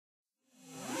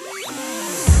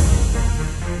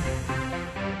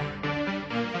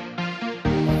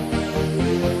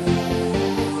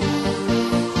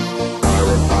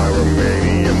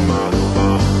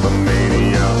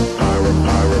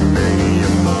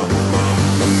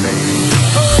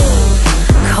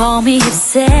Call me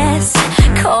obsessed,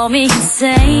 call me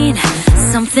insane.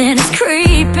 Something is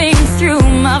creeping through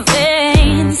my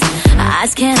veins.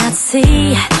 Eyes cannot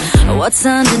see what's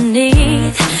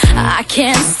underneath. I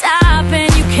can't stop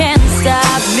and you can't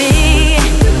stop me.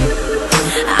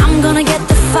 I'm gonna get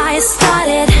the fire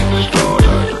started.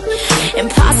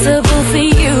 Impossible for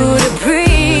you to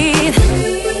breathe.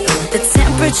 The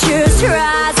temperature's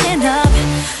rising up,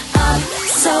 up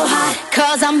so hot,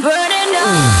 'cause I'm burning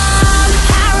up.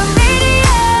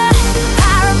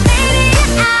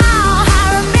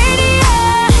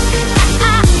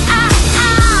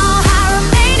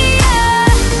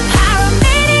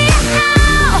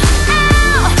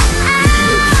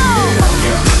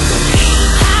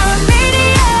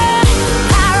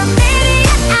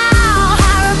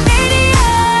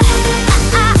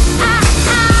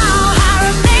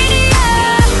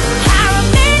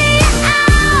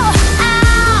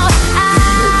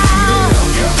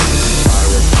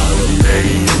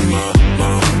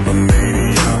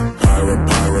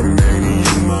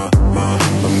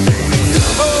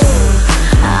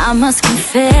 I must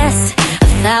confess,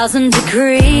 1,000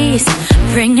 degrees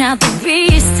bring out the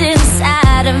beast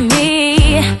inside of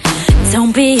me.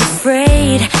 Don't be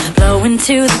afraid, blow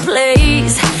into the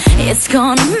blaze. It's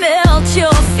gonna melt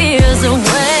your fears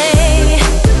away.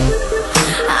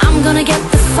 I'm gonna get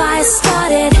the fire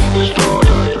started.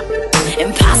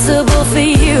 Impossible for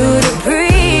you to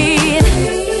breathe.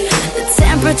 The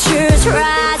temperature's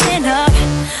rising up,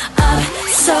 up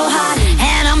so hot,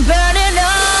 and I'm burning up.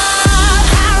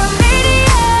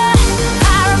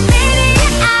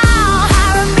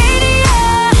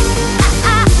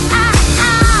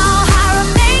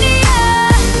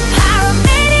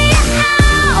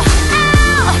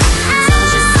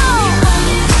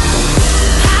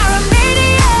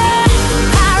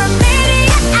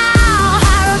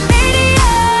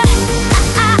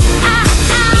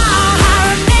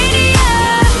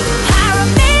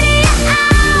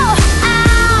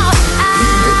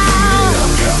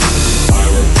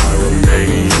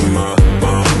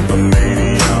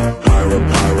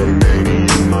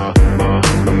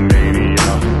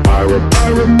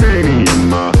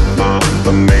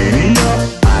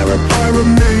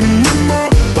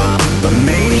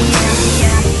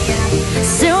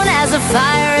 Soon as the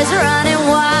fire is running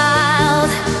wild,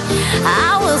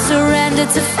 I will surrender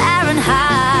to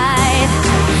Fahrenheit.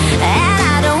 And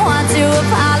I don't want to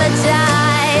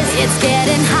apologize. It's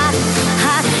getting hot,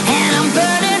 hot, and I'm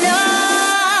burning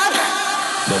up.